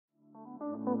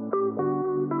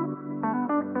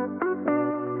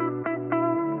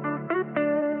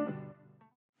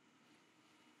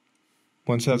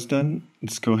Once that's done,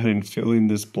 let's go ahead and fill in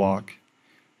this block,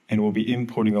 and we'll be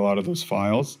importing a lot of those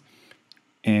files,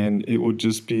 and it will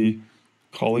just be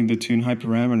calling the tune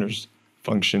hyperparameters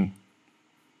function.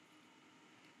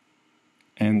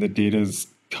 And the data is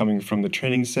coming from the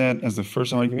training set as the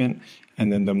first argument, and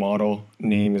then the model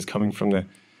name is coming from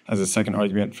as a second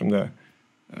argument from the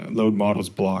load models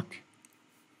block.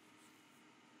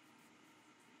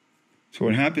 So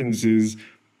what happens is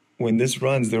when this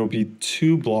runs, there will be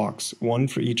two blocks, one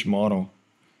for each model,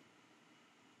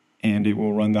 and it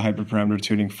will run the hyperparameter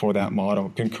tuning for that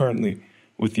model concurrently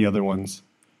with the other ones.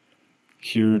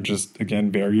 Here, just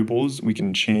again, variables we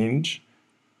can change.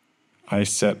 I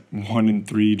set 1 and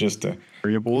 3 just to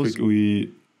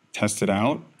quickly test it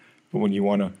out. But when you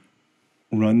want to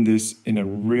run this in a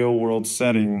real world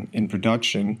setting in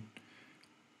production,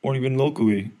 or even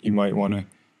locally, you might want to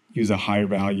use a higher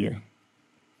value.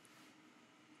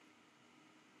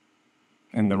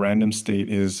 And the random state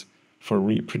is for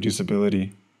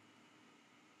reproducibility.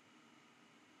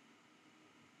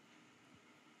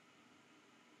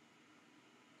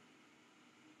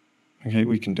 Okay,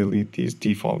 we can delete these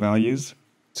default values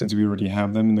since we already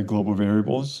have them in the global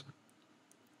variables.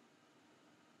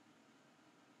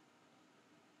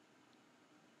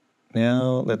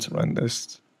 Now let's run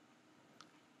this.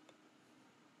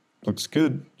 Looks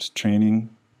good, it's training.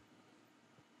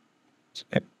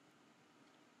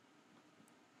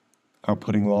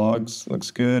 Outputting logs, looks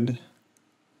good.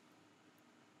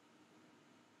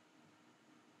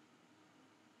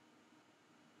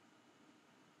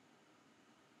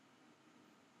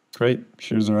 Great,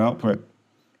 here's our output.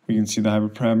 We can see the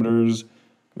hyperparameters.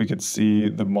 We could see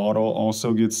the model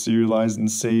also gets serialized and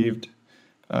saved,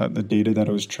 the data that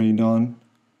it was trained on.